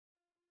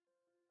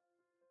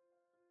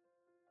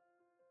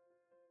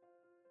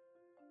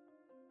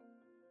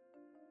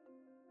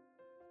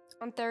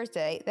On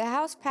Thursday, the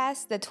House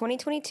passed the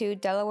 2022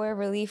 Delaware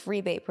Relief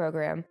Rebate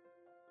Program,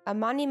 a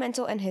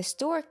monumental and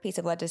historic piece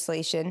of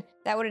legislation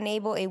that would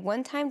enable a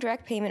one-time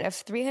direct payment of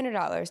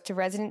 $300 to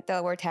resident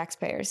Delaware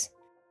taxpayers.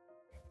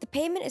 The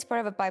payment is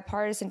part of a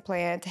bipartisan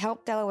plan to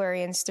help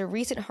Delawareans through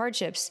recent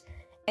hardships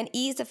and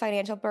ease the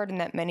financial burden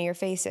that many are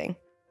facing.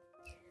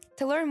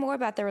 To learn more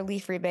about the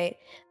relief rebate,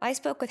 I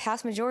spoke with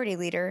House Majority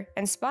Leader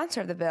and sponsor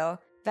of the bill,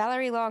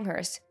 Valerie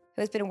Longhurst,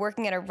 who has been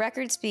working at a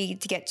record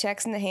speed to get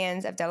checks in the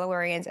hands of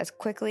Delawareans as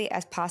quickly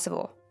as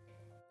possible.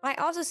 I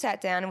also sat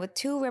down with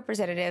two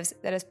representatives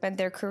that have spent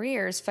their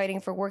careers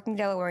fighting for working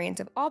Delawareans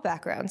of all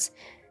backgrounds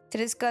to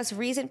discuss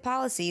recent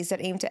policies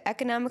that aim to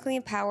economically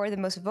empower the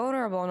most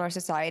vulnerable in our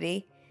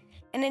society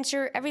and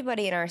ensure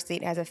everybody in our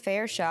state has a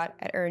fair shot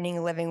at earning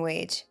a living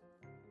wage.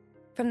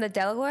 From the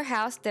Delaware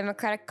House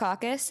Democratic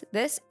Caucus,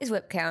 this is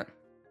Whip Count.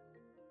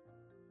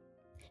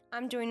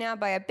 I'm joined now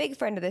by a big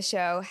friend of the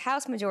show,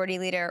 House Majority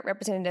Leader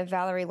Representative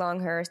Valerie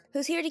Longhurst,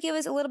 who's here to give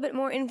us a little bit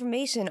more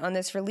information on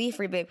this relief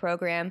rebate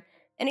program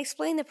and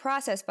explain the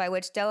process by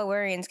which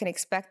Delawareans can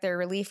expect their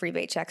relief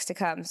rebate checks to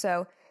come.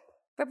 So,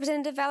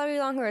 Representative Valerie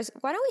Longhurst,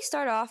 why don't we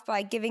start off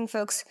by giving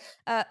folks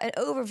an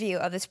overview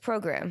of this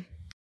program?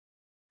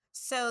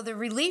 So the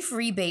Relief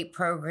Rebate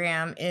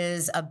Program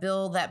is a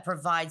bill that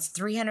provides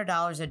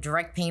 $300 of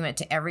direct payment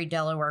to every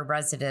Delaware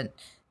resident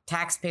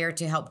taxpayer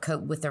to help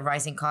cope with the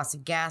rising cost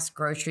of gas,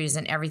 groceries,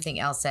 and everything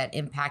else that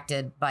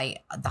impacted by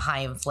the high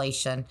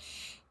inflation.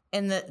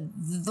 And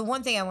the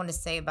one thing I want to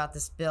say about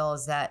this bill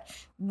is that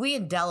we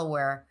in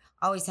Delaware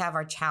always have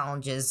our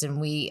challenges,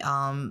 and we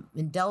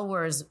in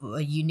Delaware is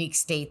a unique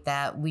state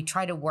that we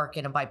try to work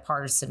in a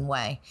bipartisan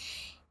way.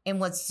 And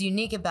what's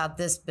unique about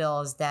this bill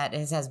is that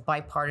it has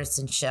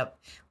bipartisanship,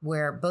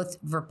 where both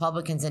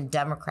Republicans and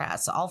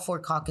Democrats, all four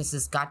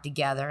caucuses, got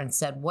together and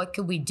said, what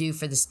could we do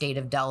for the state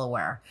of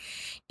Delaware?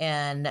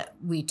 And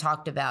we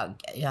talked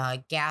about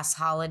gas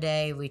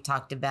holiday. We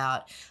talked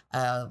about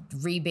a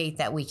rebate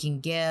that we can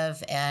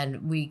give.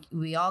 And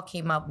we all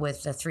came up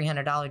with a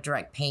 $300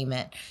 direct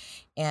payment.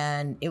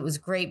 And it was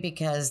great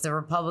because the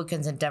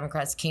Republicans and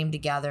Democrats came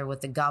together with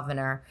the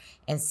governor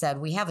and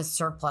said, we have a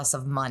surplus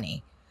of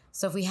money.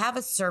 So if we have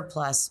a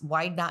surplus,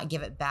 why not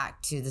give it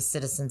back to the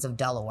citizens of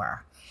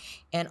Delaware?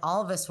 And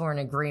all of us were in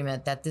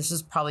agreement that this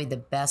was probably the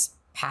best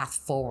path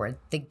forward.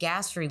 The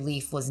gas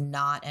relief was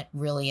not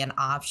really an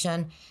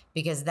option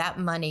because that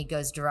money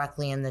goes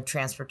directly in the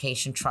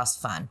Transportation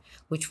Trust Fund,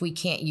 which we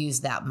can't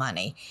use that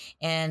money.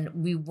 And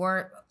we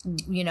weren't,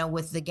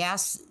 with the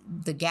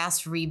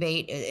gas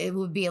rebate, it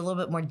would be a little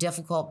bit more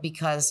difficult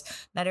because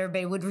not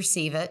everybody would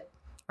receive it.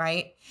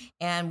 Right.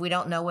 And we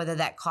don't know whether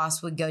that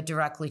cost would go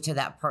directly to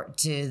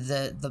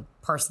the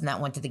person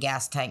that went to the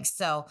gas tank.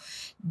 So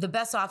the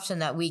best option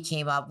that we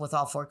came up with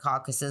all four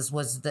caucuses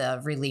was the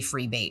relief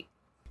rebate.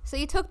 So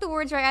you took the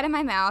words right out of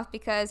my mouth,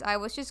 because I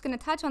was just going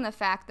to touch on the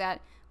fact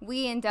that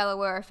we in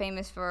Delaware are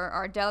famous for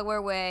our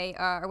Delaware way,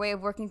 our way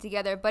of working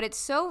together. But it's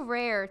so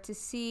rare to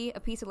see a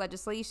piece of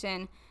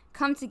legislation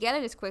come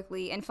together this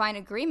quickly and find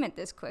agreement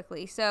this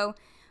quickly. So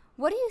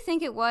what do you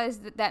think it was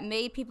that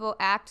made people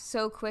act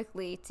so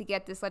quickly to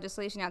get this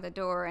legislation out the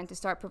door and to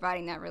start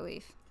providing that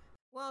relief?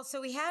 Well,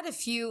 so we had a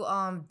few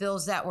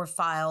bills that were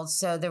filed.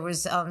 So there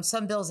was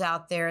some bills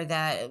out there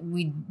that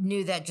we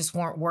knew that just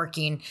weren't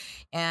working.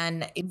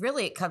 And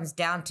it comes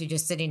down to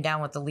just sitting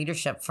down with the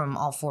leadership from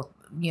all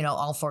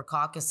four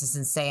caucuses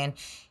and saying,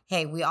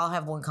 hey, we all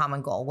have one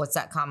common goal. What's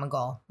that common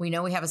goal? We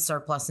know we have a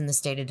surplus in the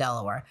state of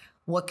Delaware.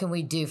 What can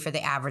we do for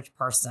the average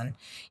person?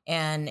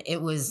 And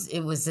it was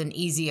an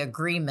easy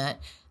agreement,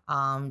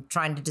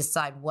 trying to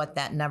decide what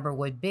that number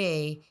would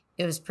be.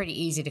 It was pretty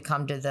easy to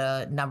come to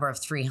the number of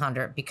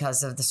 300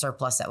 because of the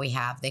surplus that we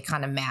have. They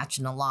kind of match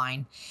and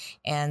align.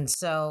 And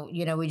so,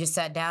 we just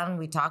sat down and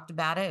we talked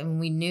about it, and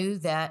we knew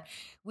that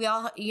we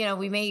all,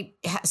 we may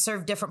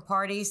serve different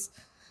parties,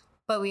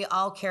 but we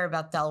all care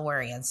about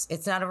Delawareans.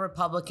 It's not a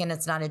Republican,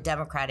 it's not a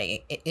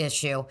Democratic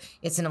issue.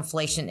 It's an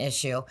inflation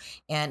issue.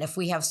 And if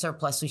we have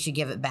surplus, we should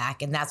give it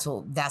back. And that's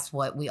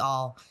what we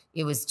all,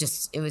 it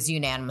was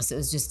unanimous.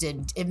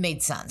 It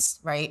made sense,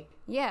 right?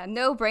 Yeah,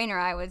 no brainer,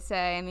 I would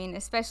say. I mean,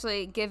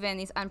 especially given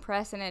these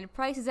unprecedented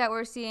prices that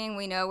we're seeing,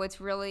 we know it's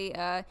really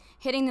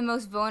hitting the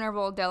most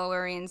vulnerable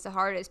Delawareans the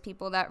hardest,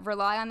 people that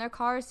rely on their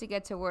cars to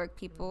get to work,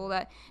 people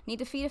that need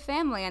to feed a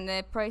family, and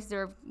the prices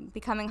are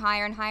becoming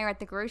higher and higher at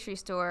the grocery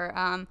store.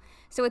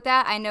 So with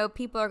that, I know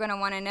people are going to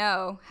want to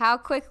know, how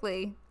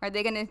quickly are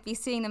they going to be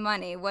seeing the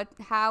money?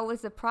 How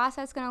is the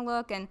process going to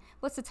look, and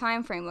what's the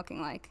time frame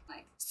looking like?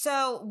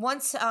 So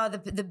once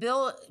the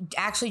bill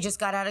actually just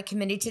got out of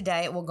committee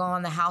today, it will go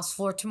on the House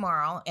floor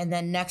tomorrow, and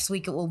then next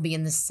week it will be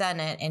in the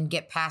Senate and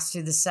get passed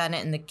through the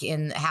Senate and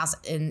in the House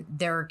in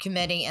their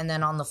committee, and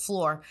then on the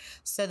floor.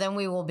 So then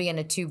we will be in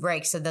a 2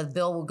 break. So the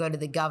bill will go to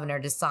the governor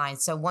to sign.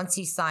 So once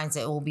he signs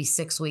it, will be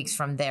 6 weeks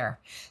from there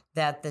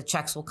that the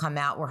checks will come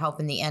out. We're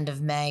hoping the end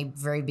of May,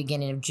 very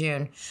beginning of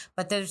June.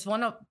 But there's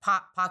one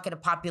pocket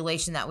of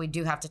population that we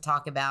do have to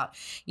talk about.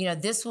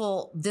 This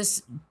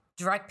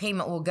direct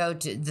payment will go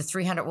to the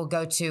 300 will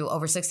go to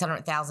over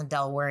 600,000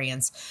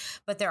 Delawareans.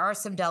 But there are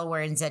some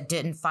Delawareans that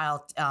didn't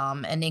file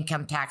an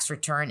income tax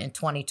return in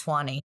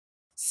 2020.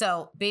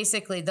 So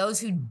basically, those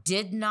who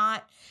did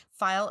not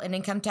file an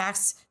income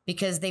tax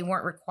because they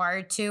weren't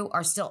required to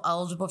are still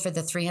eligible for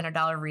the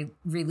 $300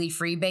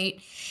 relief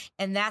rebate.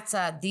 And that's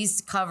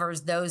these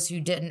covers those who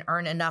didn't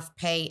earn enough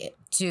pay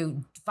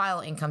to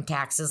file income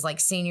taxes, like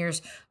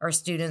seniors or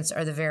students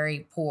or the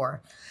very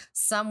poor.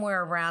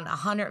 Somewhere around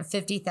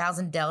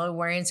 150,000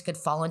 Delawareans could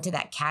fall into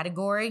that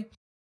category.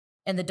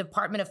 And the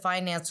Department of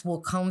Finance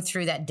will comb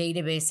through that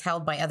database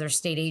held by other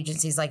state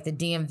agencies like the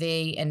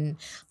DMV and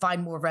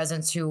find more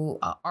residents who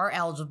are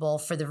eligible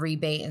for the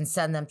rebate and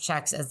send them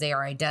checks as they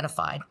are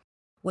identified.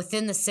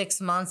 Within the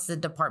 6 months, the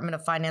Department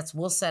of Finance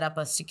will set up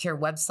a secure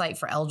website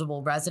for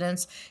eligible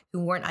residents who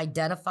weren't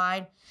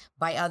identified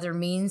by other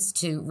means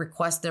to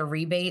request their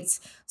rebates.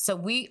 So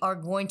we are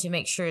going to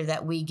make sure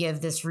that we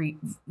give this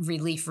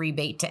relief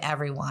rebate to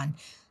everyone.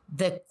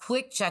 The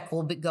quick check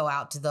will go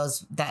out to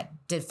those that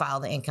did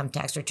file the income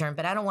tax return.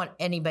 But I don't want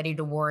anybody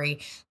to worry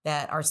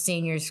that our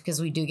seniors,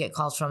 because we do get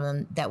calls from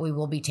them, that we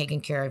will be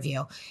taking care of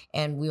you.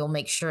 And we will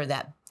make sure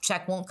that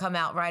check won't come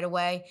out right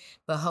away.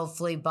 But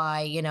hopefully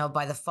by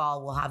the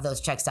fall, we'll have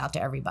those checks out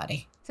to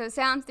everybody. So it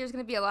sounds there's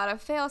going to be a lot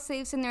of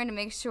fail-safes in there to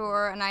make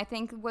sure. And I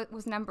think what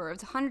was the number? It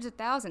was hundreds of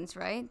thousands,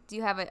 right? Do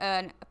you have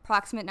an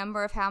approximate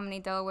number of how many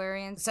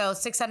Delawareans? So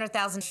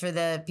 600,000 for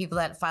the people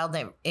that filed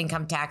their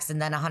income tax,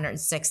 and then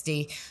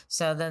 160.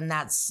 So then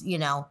that's,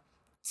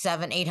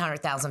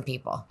 800,000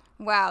 people.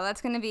 Wow,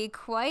 that's going to be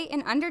quite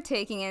an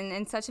undertaking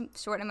in such a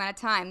short amount of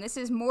time. This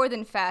is more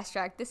than fast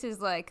track. This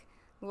is like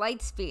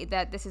light speed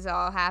that this is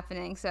all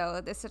happening.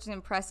 So it's such an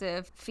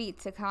impressive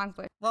feat to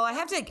accomplish. Well, I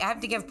have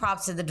to give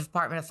props to the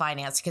Department of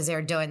Finance because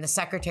the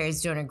secretary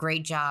is doing a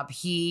great job.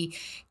 He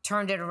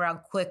turned it around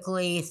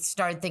quickly,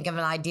 started thinking of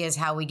ideas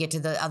how we get to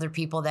the other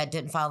people that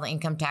didn't file the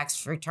income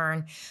tax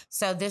return.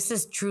 So this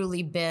has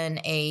truly been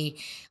a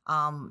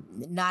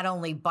not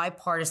only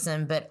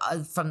bipartisan, but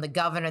from the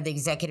governor, the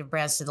executive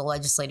branch to the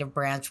legislative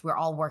branch, we're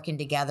all working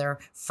together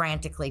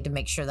frantically to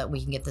make sure that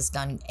we can get this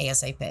done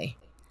ASAP.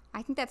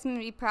 I think that's something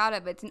to be proud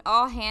of. It's an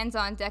all hands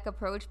on deck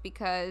approach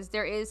because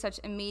there is such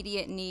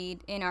immediate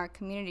need in our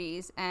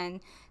communities. And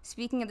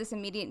speaking of this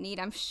immediate need,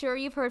 I'm sure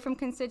you've heard from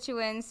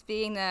constituents,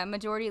 being the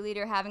majority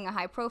leader, having a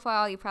high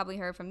profile. You probably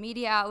heard from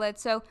media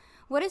outlets. So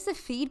what has the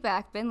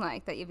feedback been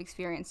like that you've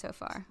experienced so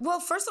far? Well,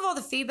 first of all,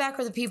 the feedback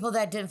were the people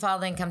that didn't file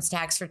the income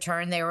tax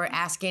return. They were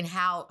asking,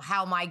 how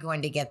am I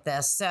going to get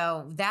this?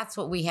 So that's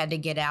what we had to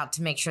get out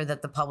to make sure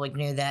that the public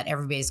knew that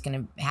everybody's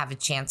going to have a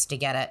chance to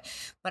get it.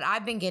 But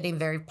I've been getting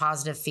very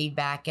positive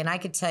feedback. And I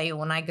could tell you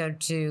when I go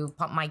to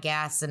pump my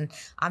gas and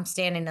I'm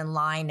standing in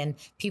line and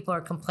people are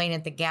complaining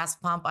at the gas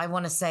pump, I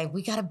want to say,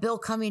 we got a bill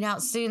coming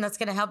out soon that's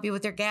going to help you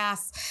with your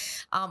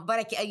gas.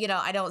 But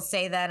I don't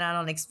say that and I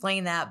don't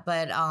explain that.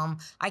 But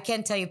I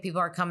can tell you people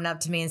are coming up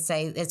to me and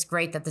say it's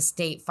great that the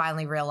state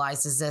finally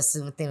realizes this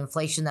with the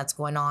inflation that's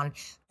going on,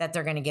 that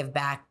they're going to give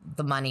back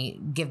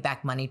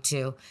money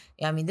to.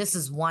 I mean, this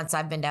is once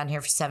I've been down here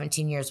for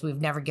 17 years.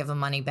 We've never given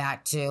money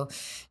back to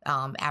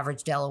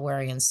average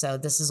Delawareans. So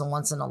this is a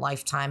once in a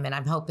lifetime. And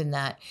I'm hoping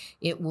that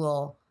it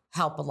will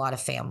help a lot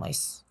of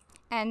families.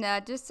 And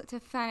just to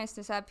finish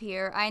this up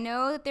here, I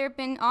know that there have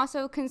been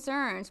also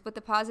concerns with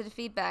the positive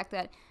feedback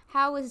that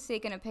how is the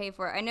state going to pay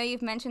for it? I know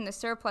you've mentioned the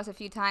surplus a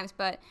few times,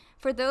 but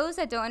for those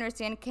that don't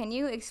understand, can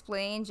you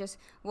explain just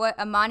what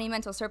a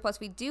monumental surplus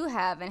we do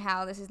have and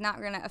how this is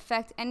not going to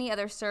affect any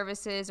other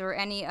services or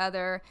any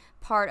other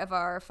part of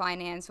our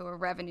finance or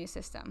revenue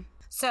system?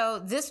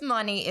 So this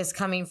money is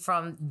coming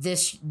from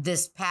this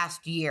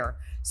past year.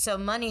 So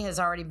money has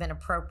already been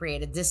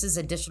appropriated. This is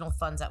additional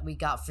funds that we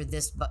got for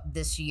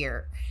this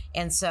year.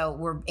 And so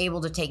we're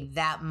able to take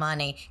that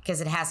money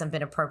because it hasn't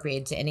been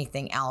appropriated to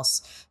anything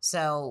else.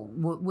 So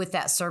with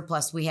that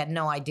surplus, we had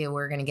no idea we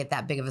were going to get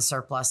that big of a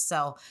surplus.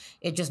 So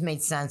it just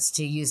made sense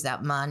to use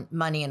that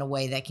money in a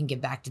way that can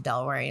give back to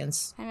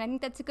Delawareans. And I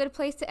think that's a good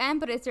place to end.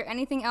 But is there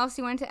anything else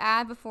you wanted to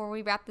add before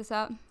we wrap this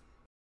up?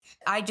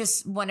 I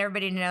just want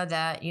everybody to know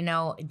that,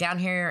 down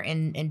here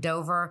in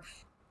Dover,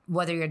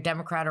 whether you're a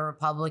Democrat or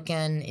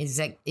Republican,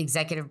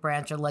 executive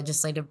branch or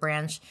legislative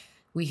branch,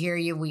 we hear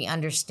you, we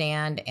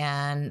understand,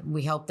 and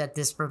we hope that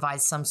this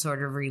provides some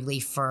sort of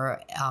relief for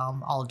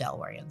all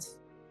Delawareans.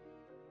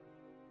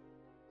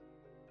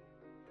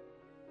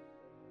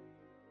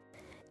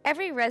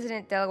 Every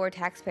resident Delaware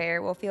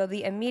taxpayer will feel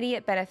the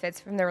immediate benefits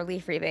from the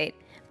relief rebate,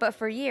 but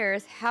for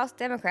years, House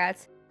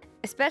Democrats,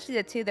 especially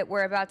the two that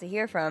we're about to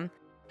hear from,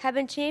 have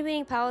been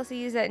championing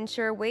policies that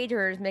ensure wage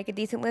earners make a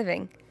decent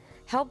living,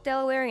 help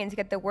Delawareans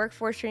get the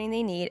workforce training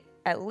they need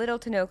at little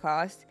to no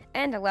cost,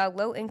 and allow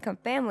low-income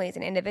families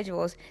and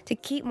individuals to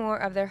keep more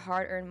of their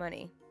hard-earned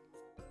money.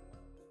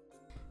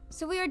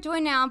 So we are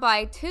joined now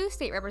by two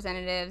state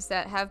representatives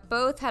that have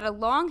both had a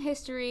long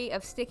history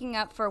of sticking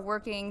up for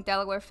working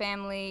Delaware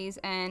families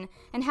and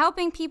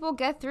helping people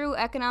get through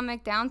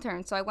economic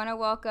downturns. So I want to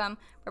welcome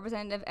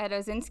Representative Ed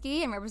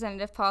Osinski and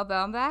Representative Paul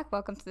Baumbach.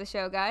 Welcome to the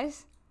show,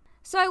 guys.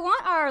 So I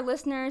want our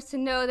listeners to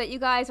know that you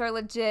guys are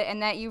legit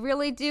and that you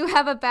really do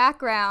have a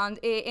background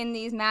in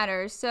these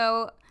matters.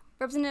 So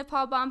Representative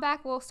Paul Baumbach,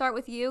 we'll start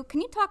with you.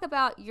 Can you talk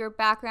about your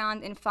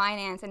background in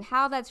finance and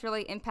how that's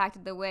really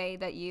impacted the way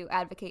that you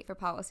advocate for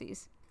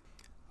policies?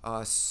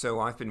 So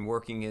I've been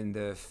working in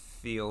the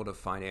field of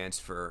finance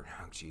for,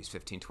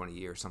 15, 20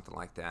 years, something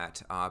like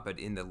that. But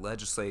in the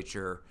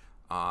legislature,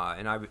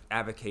 and I've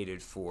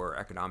advocated for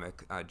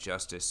economic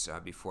justice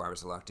before I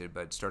was elected,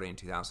 but starting in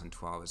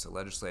 2012 as a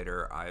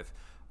legislator, I've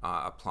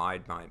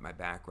applied my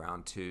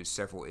background to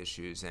several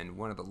issues, and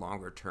one of the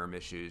longer-term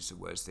issues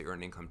was the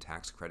Earned Income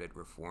Tax Credit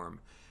reform,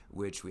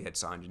 which we had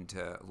signed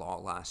into law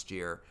last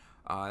year.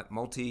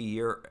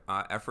 Multi-year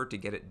effort to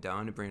get it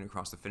done and bring it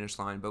across the finish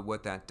line, but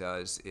what that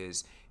does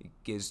is it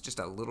gives just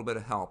a little bit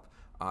of help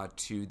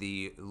to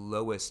the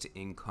lowest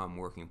income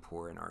working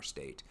poor in our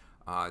state.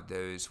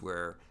 Those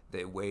where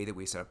the way that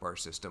we set up our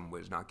system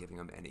was not giving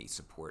them any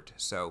support.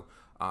 So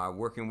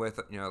working with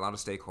a lot of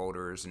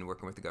stakeholders and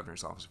working with the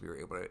governor's office, we were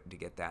able to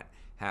get that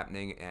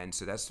happening. And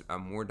so that's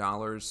more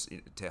dollars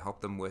to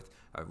help them with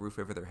a roof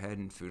over their head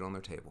and food on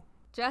their table.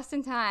 Just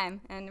in time.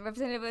 And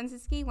Representative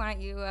Lisinsky, why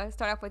don't you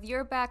start off with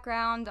your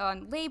background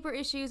on labor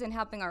issues and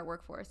helping our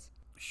workforce?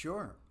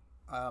 Sure.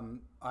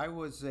 I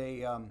was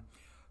a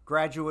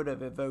graduate of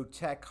Evo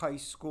Tech High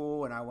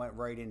School, and I went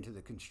right into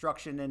the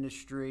construction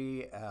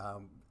industry,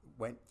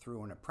 went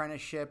through an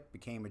apprenticeship,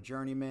 became a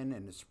journeyman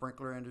in the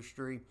sprinkler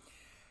industry.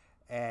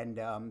 And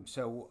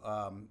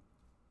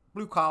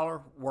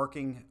blue-collar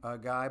working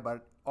guy,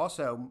 but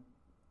also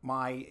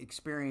my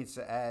experience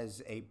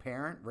as a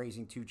parent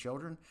raising two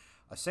children,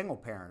 a single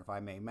parent, if I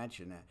may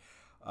mention that.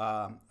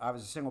 I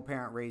was a single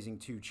parent raising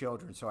two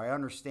children, so I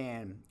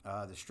understand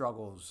the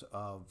struggles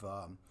of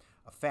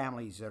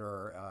families that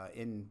are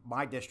in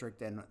my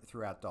district and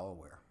throughout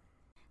Delaware.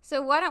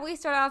 So why don't we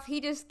start off,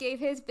 he just gave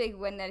his big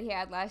win that he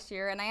had last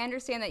year, and I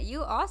understand that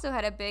you also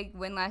had a big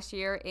win last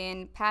year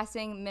in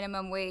passing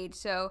minimum wage.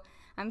 So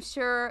I'm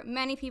sure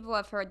many people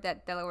have heard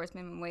that Delaware's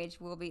minimum wage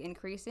will be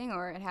increasing,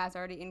 or it has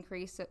already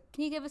increased. So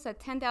can you give us a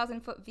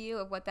 10,000-foot view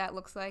of what that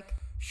looks like?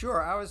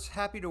 Sure. I was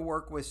happy to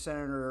work with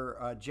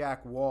Senator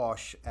Jack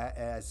Walsh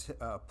as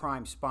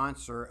prime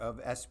sponsor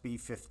of SB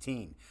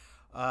 15.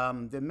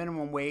 The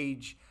minimum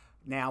wage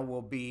now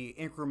will be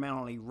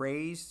incrementally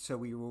raised, so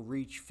we will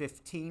reach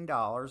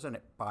 $15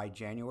 by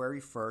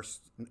January 1st,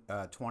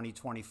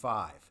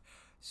 2025.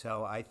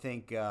 So I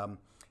think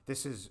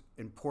this is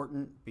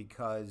important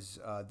because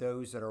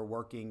those that are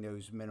working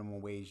those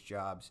minimum wage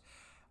jobs,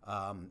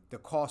 the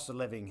cost of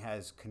living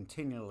has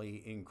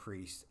continually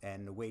increased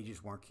and the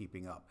wages weren't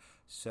keeping up.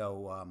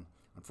 So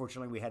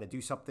unfortunately, we had to do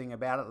something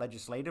about it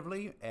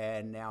legislatively,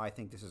 and now I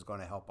think this is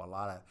going to help a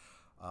lot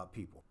of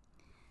people.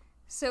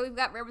 So we've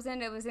got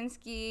Representative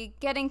Lisinsky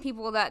getting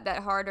people that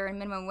hard-earned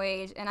minimum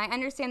wage, and I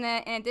understand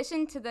that in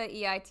addition to the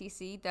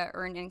EITC, the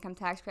Earned Income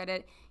Tax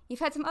Credit, you've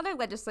had some other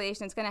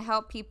legislation that's going to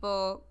help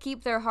people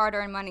keep their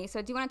hard-earned money.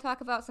 So do you want to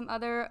talk about some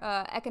other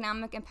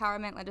economic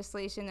empowerment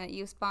legislation that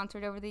you've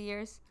sponsored over the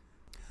years?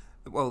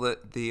 Well,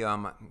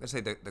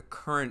 the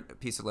current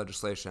piece of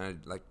legislation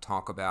I'd like to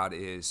talk about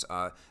is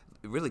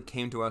it really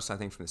came to us, I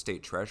think, from the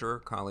state treasurer,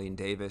 Colleen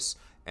Davis,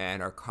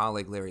 and our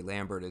colleague Larry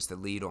Lambert is the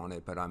lead on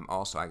it, but I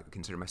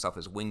consider myself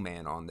as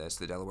wingman on this,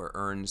 the Delaware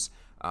Earns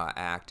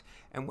Act.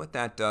 And what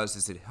that does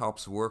is it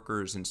helps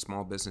workers and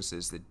small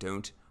businesses that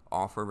don't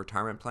offer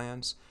retirement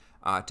plans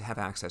to have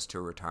access to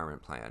a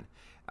retirement plan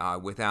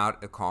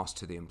without a cost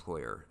to the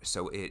employer.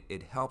 So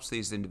it helps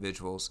these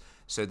individuals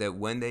so that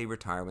when they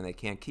retire, when they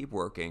can't keep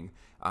working,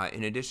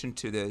 in addition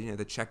to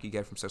the check you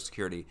get from Social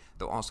Security,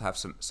 they'll also have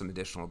some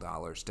additional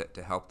dollars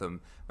to help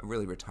them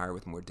really retire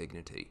with more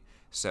dignity.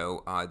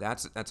 So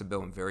that's a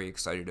bill I'm very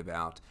excited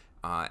about,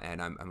 and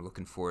I'm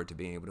looking forward to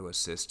being able to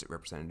assist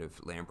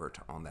Representative Lambert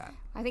on that.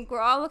 I think we're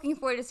all looking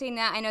forward to seeing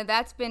that. I know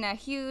that's been a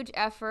huge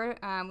effort.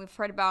 We've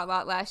heard about a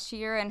lot last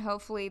year, and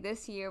hopefully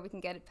this year we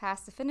can get it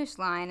past the finish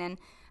line. And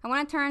I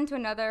want to turn to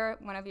another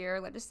one of your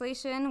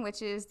legislation,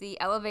 which is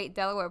the Elevate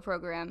Delaware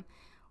program.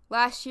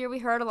 Last year we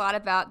heard a lot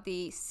about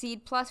the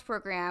Seed Plus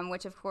program,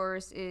 which of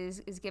course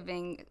is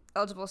giving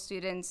eligible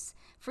students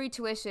free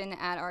tuition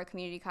at our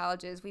community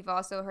colleges. We've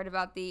also heard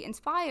about the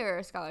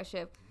Inspire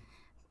Scholarship.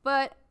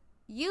 But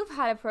you've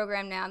had a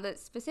program now that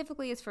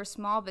specifically is for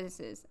small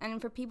businesses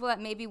and for people that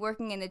may be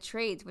working in the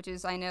trades, which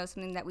is, I know,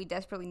 something that we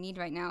desperately need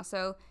right now.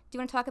 So do you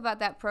want to talk about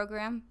that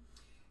program?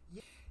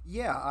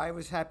 Yeah, I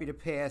was happy to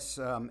pass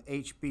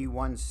HB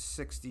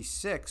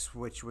 166,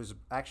 which was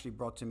actually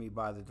brought to me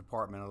by the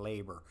Department of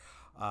Labor.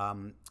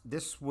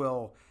 This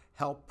will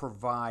help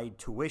provide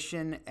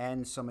tuition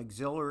and some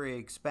auxiliary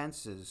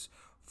expenses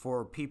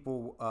for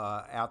people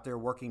out there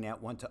working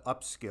that want to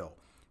upskill.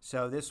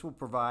 So this will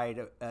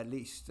provide at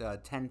least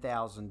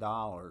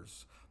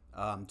 $10,000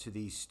 to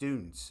these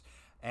students,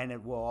 and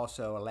it will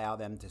also allow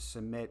them to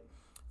submit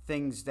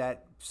things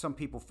that some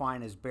people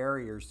find as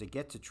barriers to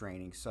get to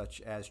training, such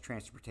as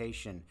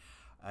transportation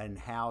and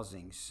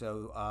housing.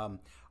 So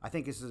I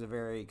think this is a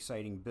very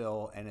exciting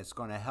bill, and it's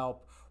going to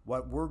help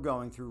what we're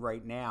going through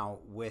right now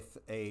with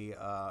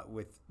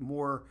with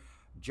more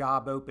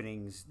job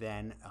openings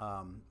than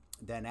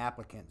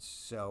applicants.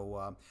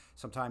 So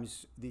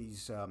sometimes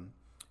these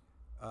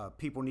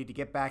people need to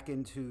get back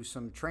into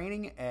some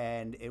training,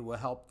 and it will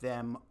help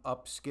them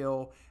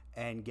upskill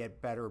and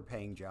get better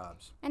paying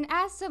jobs. And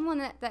as someone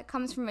that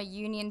comes from a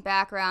union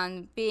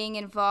background, being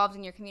involved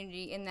in your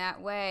community in that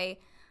way,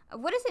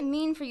 what does it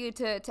mean for you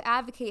to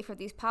advocate for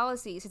these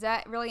policies? Has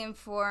that really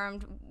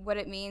informed what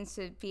it means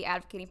to be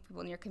advocating for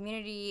people in your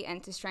community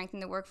and to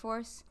strengthen the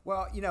workforce?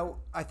 Well,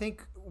 I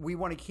think we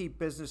want to keep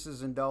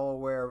businesses in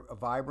Delaware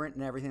vibrant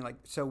and everything.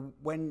 So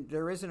when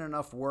there isn't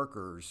enough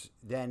workers,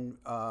 then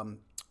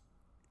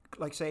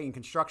like say in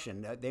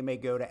construction, they may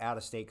go to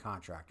out-of-state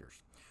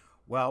contractors.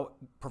 Well,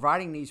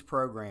 providing these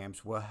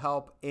programs will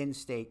help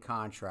in-state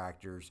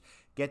contractors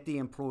get the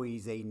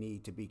employees they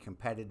need to be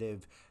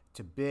competitive,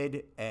 to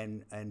bid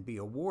and be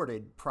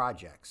awarded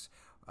projects.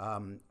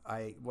 Some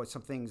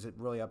things that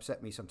really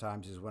upset me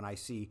sometimes is when I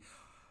see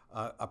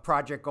a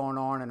project going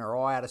on and they're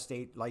all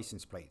out-of-state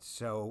license plates.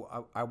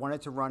 So I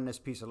wanted to run this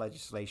piece of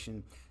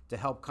legislation to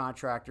help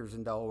contractors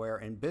in Delaware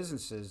and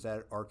businesses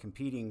that are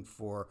competing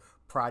for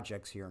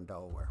projects here in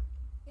Delaware.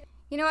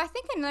 I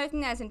think another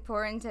thing that's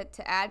important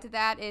to add to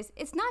that is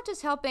it's not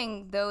just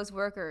helping those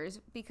workers,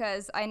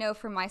 because I know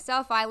for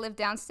myself, I live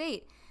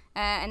downstate,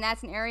 and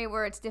that's an area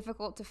where it's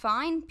difficult to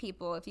find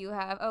people. If you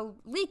have a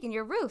leak in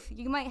your roof,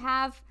 you might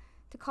have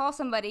to call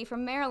somebody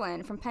from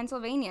Maryland, from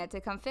Pennsylvania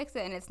to come fix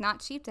it, and it's not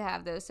cheap to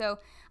have those. So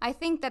I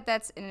think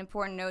that's an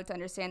important note to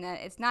understand,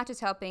 that it's not just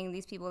helping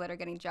these people that are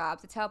getting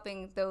jobs, it's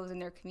helping those in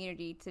their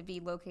community to be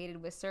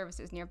located with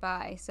services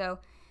nearby. So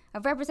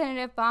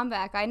Representative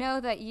Bombach, I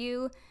know that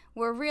you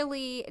were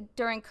really,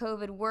 during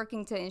COVID,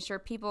 working to ensure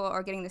people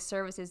are getting the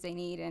services they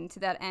need. And to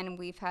that end,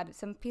 we've had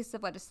some pieces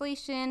of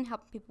legislation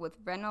helping people with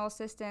rental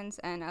assistance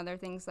and other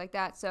things like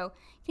that. So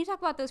can you talk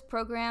about those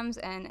programs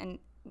and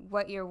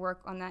what your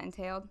work on that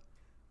entailed?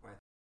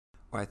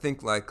 Well, I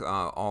think like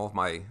all of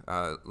my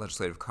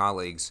legislative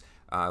colleagues,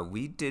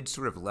 we did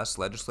sort of less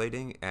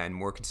legislating and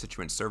more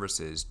constituent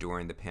services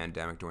during the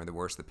pandemic, during the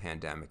worst of the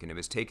pandemic. And it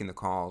was taking the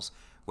calls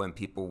when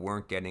people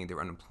weren't getting their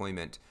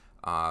unemployment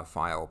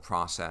file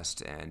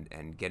processed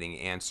and getting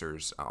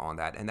answers on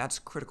that. And that's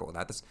critical.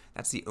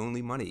 That's the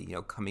only money,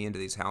 coming into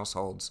these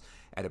households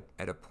at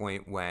a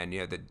point when,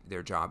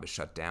 their job is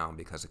shut down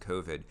because of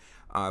COVID.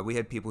 We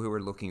had people who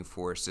were looking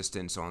for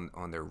assistance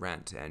on their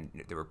rent, and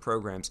there were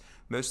programs.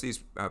 Most of these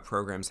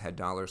programs had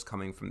dollars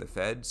coming from the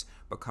feds,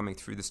 but coming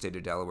through the state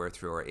of Delaware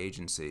through our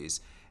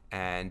agencies.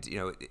 And,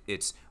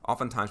 it's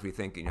oftentimes we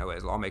think,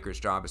 as lawmakers'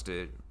 job is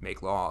to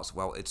make laws.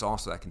 Well, it's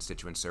also that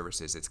constituent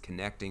services. It's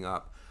connecting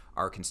up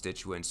our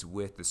constituents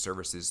with the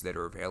services that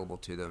are available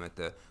to them at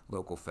the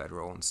local,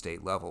 federal, and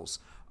state levels.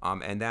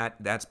 And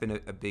that's been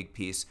a big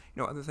piece.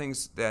 Other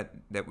things that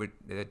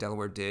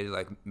Delaware did,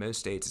 like most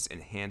states, is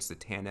enhance the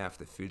TANF,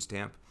 the food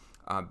stamp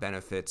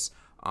benefits,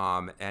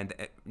 and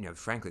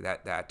frankly,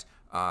 that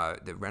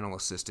the rental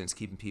assistance,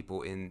 keeping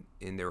people in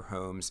their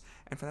homes,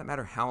 and for that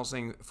matter,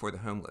 housing for the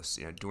homeless.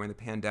 During the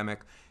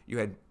pandemic, you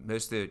had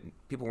most of the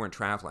people weren't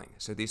traveling,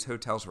 so these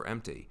hotels were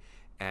empty.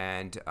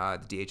 And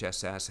the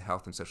DHSS,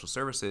 Health and Social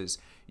Services,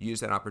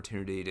 used that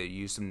opportunity to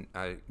use some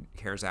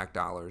CARES Act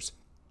dollars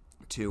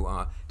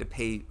to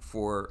pay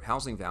for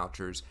housing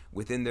vouchers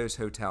within those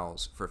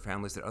hotels for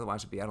families that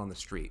otherwise would be out on the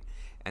street.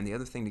 And the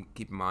other thing to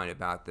keep in mind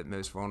about the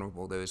most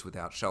vulnerable, those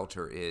without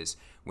shelter, is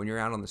when you're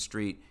out on the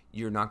street,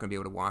 you're not going to be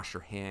able to wash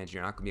your hands.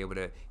 You're not going to be able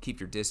to keep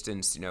your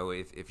distance,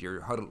 if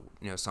you're huddled,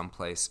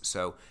 someplace.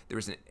 So there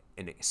was a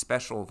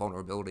special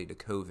vulnerability to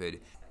COVID.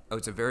 Oh,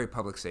 it's a very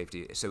public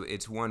safety. So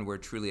it's one where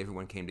truly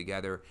everyone came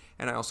together.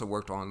 And I also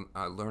worked on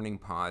learning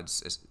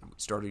pods,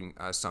 starting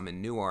some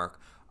in Newark,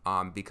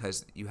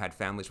 because you had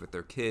families with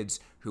their kids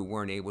who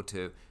weren't able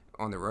to,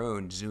 on their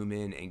own, zoom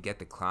in and get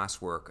the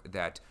classwork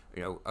that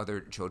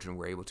other children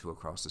were able to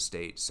across the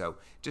state. So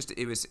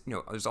it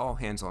was all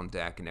hands on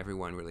deck, and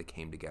everyone really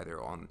came together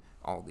on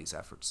all these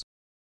efforts.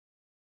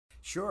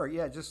 Sure,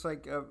 yeah, just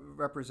like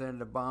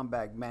Representative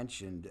Bombach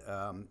mentioned,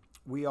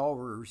 we all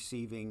were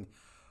receiving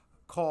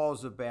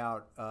calls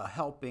about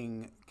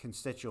helping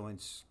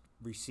constituents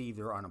receive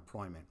their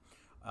unemployment.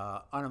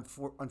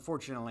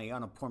 Unfortunately,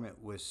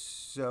 unemployment was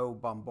so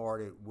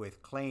bombarded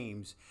with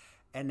claims,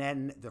 and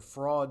then the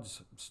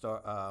frauds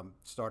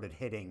started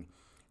hitting,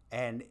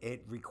 and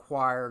it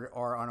required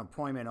our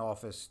unemployment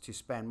office to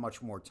spend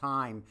much more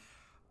time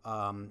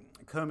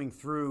combing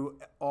through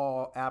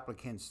all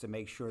applicants to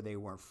make sure they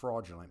weren't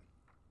fraudulent.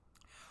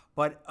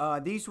 But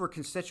these were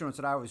constituents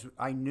that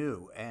I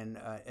knew and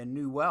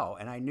knew well,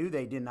 and I knew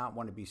they did not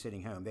want to be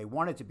sitting home. They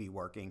wanted to be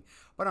working,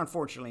 but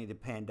unfortunately, the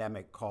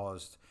pandemic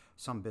caused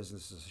some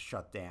businesses to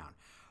shut down.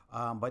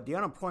 But the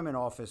unemployment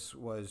office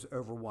was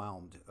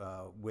overwhelmed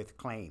with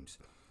claims.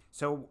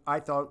 So I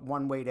thought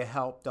one way to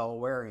help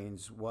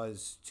Delawareans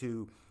was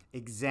to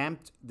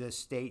exempt the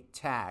state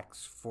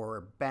tax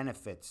for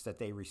benefits that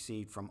they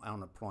received from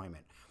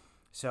unemployment.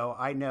 So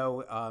I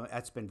know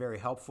that's been very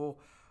helpful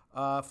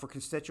for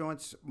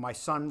constituents. My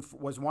son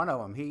was one of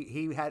them.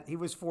 He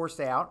was forced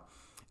out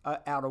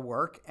of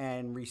work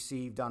and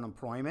received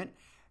unemployment,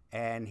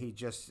 and he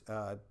just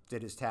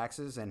did his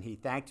taxes, and he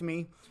thanked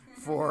me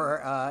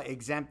for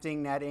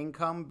exempting that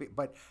income,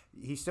 but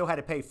he still had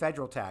to pay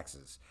federal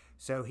taxes.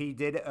 So he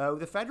did owe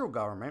the federal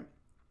government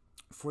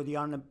for the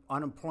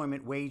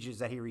unemployment wages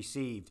that he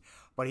received,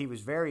 but he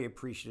was very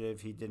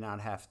appreciative. He did not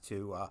have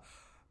to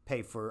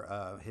pay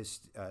for his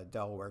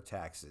Delaware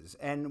taxes.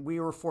 And we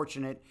were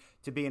fortunate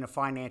to be in a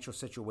financial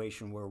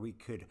situation where we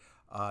could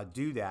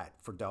do that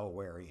for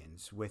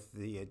Delawareans with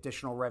the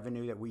additional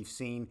revenue that we've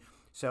seen.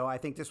 So I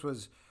think this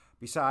was,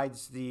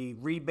 besides the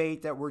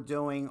rebate that we're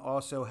doing,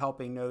 also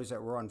helping those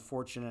that were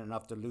unfortunate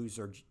enough to lose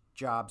their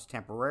jobs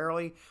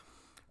temporarily,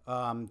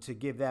 to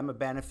give them a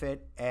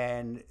benefit.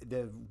 And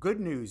the good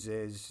news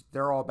is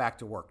they're all back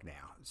to work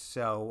now.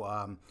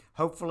 So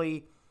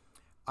hopefully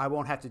I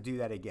won't have to do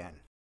that again.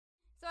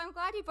 So I'm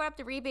glad you brought up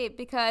the rebate,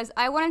 because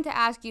I wanted to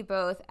ask you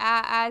both,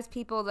 as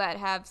people that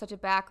have such a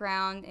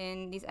background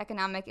in these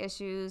economic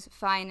issues,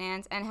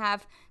 finance, and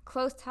have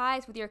close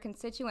ties with your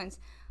constituents,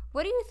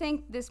 what do you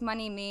think this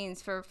money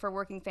means for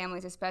working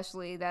families,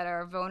 especially that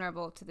are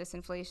vulnerable to this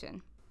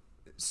inflation?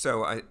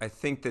 So I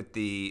think that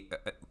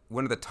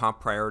one of the top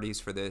priorities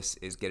for this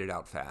is get it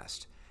out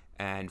fast.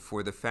 And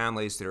for the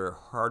families that are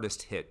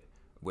hardest hit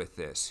with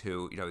this,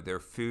 who, their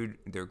food,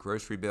 their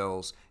grocery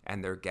bills,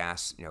 and their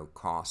gas,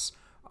 costs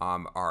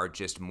are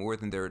just more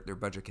than their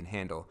budget can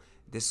handle,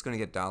 this is going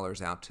to get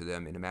dollars out to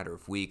them in a matter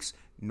of weeks.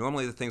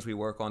 Normally the things we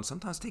work on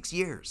sometimes takes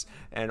years,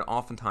 and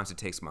oftentimes it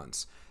takes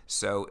months.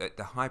 So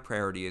the high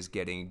priority is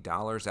getting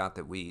dollars out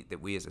that we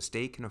as a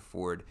state can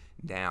afford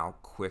now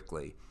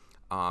quickly.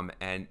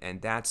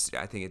 And that's,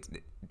 I think,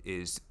 it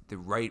is the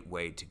right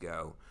way to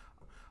go.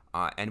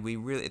 And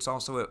it's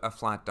also a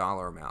flat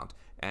dollar amount.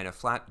 And a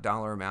flat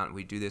dollar amount,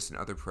 we do this in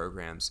other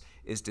programs,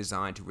 is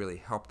designed to really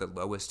help the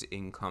lowest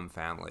income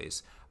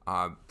families,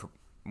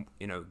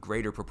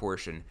 greater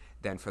proportion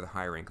than for the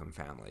higher income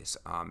families.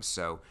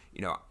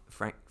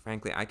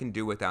 Frankly, I can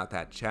do without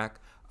that check,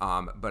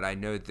 but I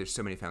know that there's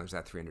so many families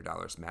that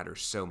 $300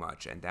 matters so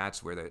much, and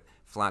that's where the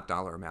flat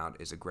dollar amount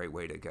is a great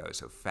way to go.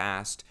 So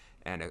fast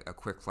and a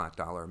quick flat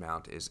dollar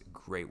amount is a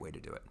great way to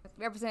do it.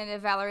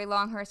 Representative Valerie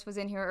Longhurst was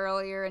in here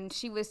earlier, and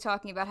she was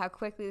talking about how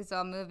quickly this is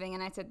all moving,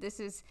 and I said, this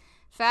is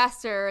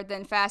faster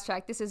than fast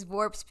track. This is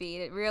warp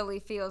speed. It really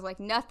feels like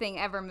nothing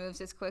ever moves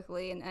as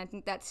quickly, and I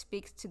think that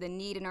speaks to the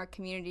need in our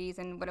communities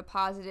and what a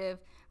positive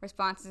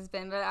response has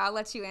been. But I'll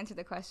let you answer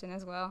the question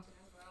as well.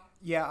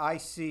 Yeah, I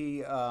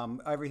see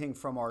everything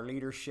from our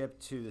leadership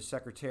to the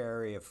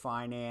Secretary of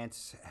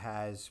Finance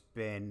has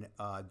been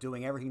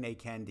doing everything they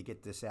can to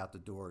get this out the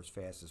door as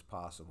fast as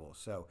possible.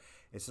 So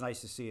it's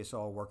nice to see us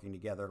all working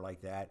together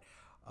like that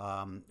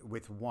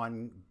with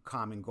one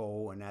common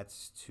goal, and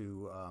that's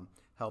to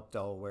help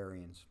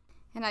Delawareans.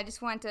 And I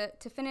just want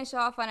to finish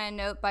off on a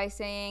note by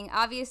saying,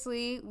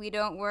 obviously, we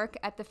don't work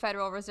at the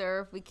Federal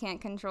Reserve. We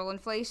can't control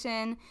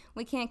inflation.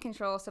 We can't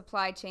control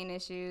supply chain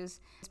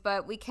issues.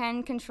 But we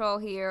can control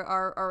here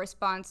our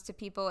response to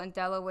people in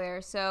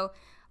Delaware. So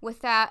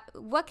with that,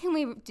 what can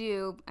we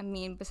do,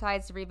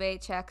 besides the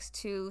rebate checks,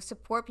 to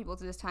support people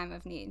through this time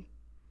of need?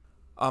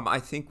 I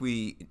think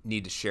we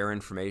need to share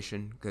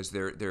information, because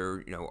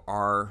there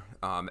are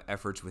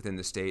efforts within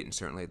the state and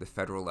certainly at the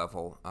federal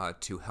level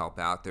to help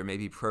out. There may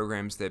be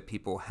programs that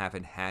people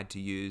haven't had to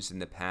use in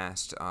the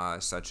past,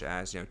 such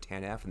as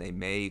TANF, and they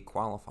may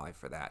qualify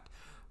for that.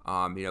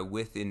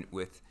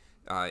 With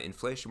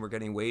inflation, we're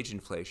getting wage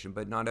inflation,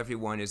 but not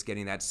everyone is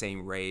getting that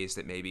same raise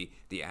that maybe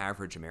the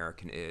average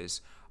American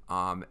is.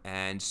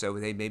 And so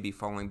they may be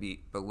falling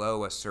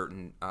below a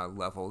certain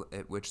level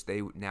at which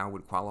they now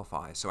would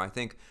qualify. So I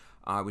think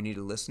we need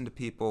to listen to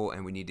people,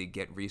 and we need to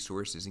get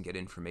resources and get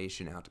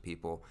information out to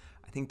people.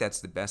 I think that's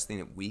the best thing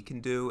that we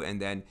can do.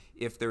 And then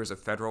if there's a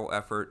federal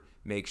effort,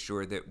 make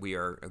sure that we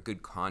are a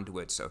good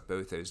conduits of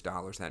both those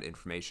dollars and that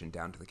information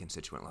down to the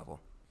constituent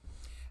level.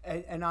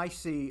 And I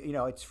see,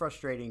 it's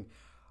frustrating.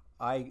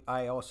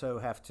 I also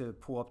have to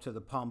pull up to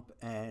the pump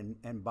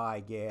and buy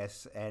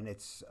gas, and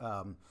it's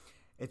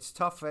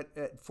tough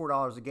at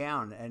 $4 a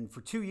gallon. And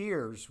for 2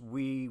 years,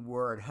 we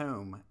were at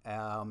home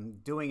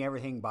doing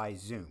everything by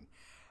Zoom.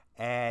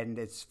 And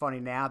it's funny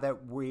now that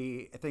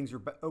things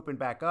are open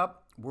back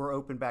up. We're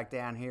open back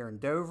down here in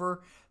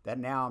Dover. That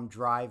now I'm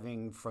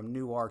driving from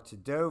Newark to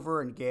Dover,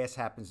 and gas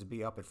happens to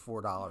be up at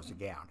 $4 a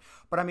gallon.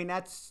 But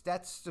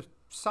that's the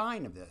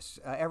sign of this.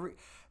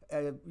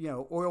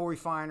 Oil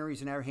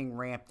refineries and everything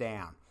ramped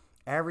down.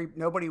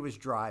 Nobody was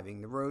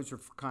driving. The roads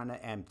were kind of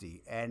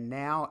empty, and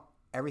now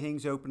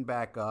everything's open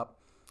back up.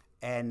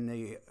 And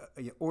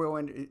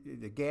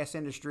the gas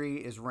industry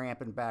is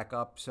ramping back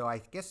up. So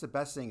I guess the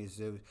best thing is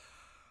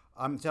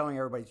I'm telling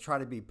everybody to try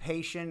to be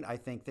patient. I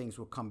think things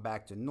will come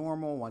back to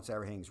normal once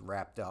everything's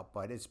wrapped up.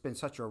 But it's been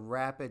such a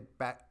rapid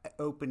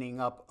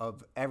opening up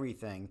of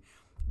everything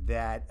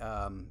that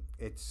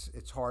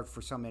it's hard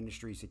for some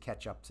industries to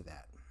catch up to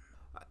that.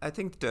 I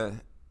think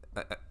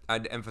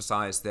I'd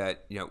emphasize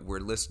that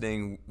we're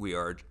listening. We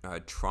are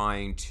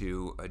trying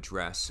to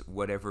address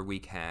whatever we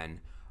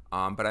can.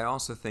 But I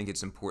also think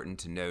it's important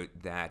to note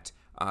that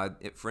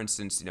For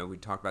instance, we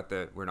talked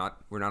about we're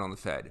not on the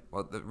Fed.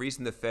 Well, the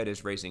reason the Fed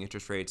is raising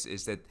interest rates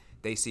is that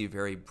they see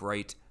very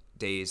bright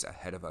days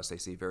ahead of us. They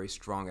see very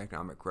strong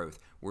economic growth.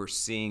 We're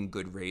seeing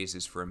good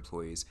raises for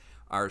employees.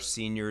 Our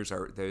seniors,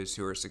 those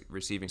who are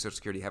receiving Social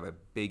Security, have a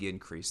big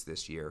increase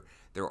this year.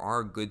 There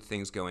are good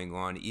things going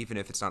on, even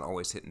if it's not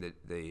always hitting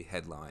the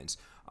headlines.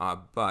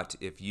 But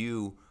if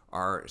you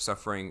are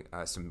suffering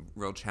some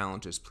real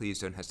challenges, please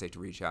don't hesitate to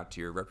reach out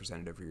to your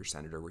representative or your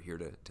senator. We're here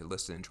to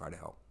listen and try to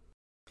help.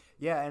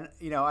 Yeah,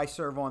 and I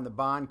serve on the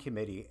bond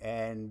committee,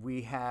 and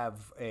we have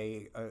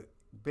a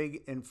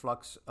big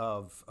influx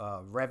of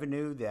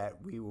revenue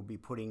that we will be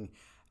putting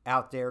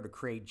out there to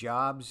create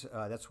jobs.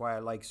 That's why I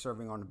like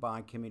serving on the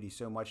bond committee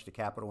so much, the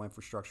capital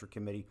infrastructure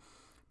committee,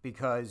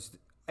 because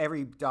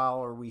every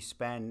dollar we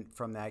spend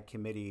from that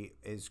committee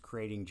is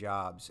creating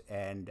jobs,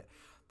 and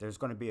there's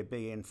going to be a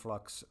big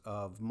influx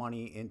of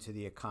money into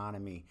the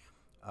economy.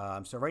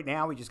 So right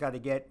now we just got to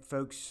get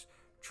folks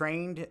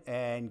trained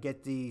and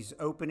get these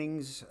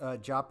openings,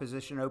 job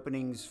position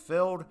openings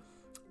filled,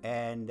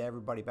 and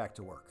everybody back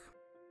to work.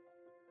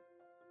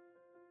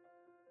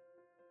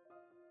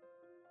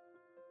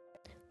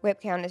 Whip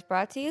Count is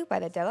brought to you by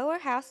the Delaware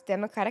House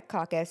Democratic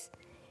Caucus.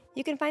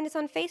 You can find us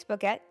on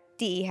Facebook at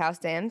DE House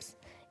Dems,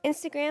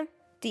 Instagram,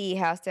 DE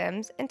House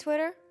Dems, and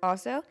Twitter,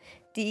 also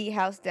DE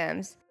House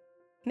Dems.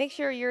 Make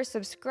sure you're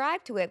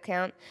subscribed to Whip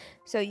Count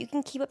so you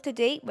can keep up to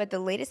date with the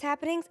latest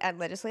happenings at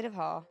Legislative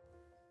Hall.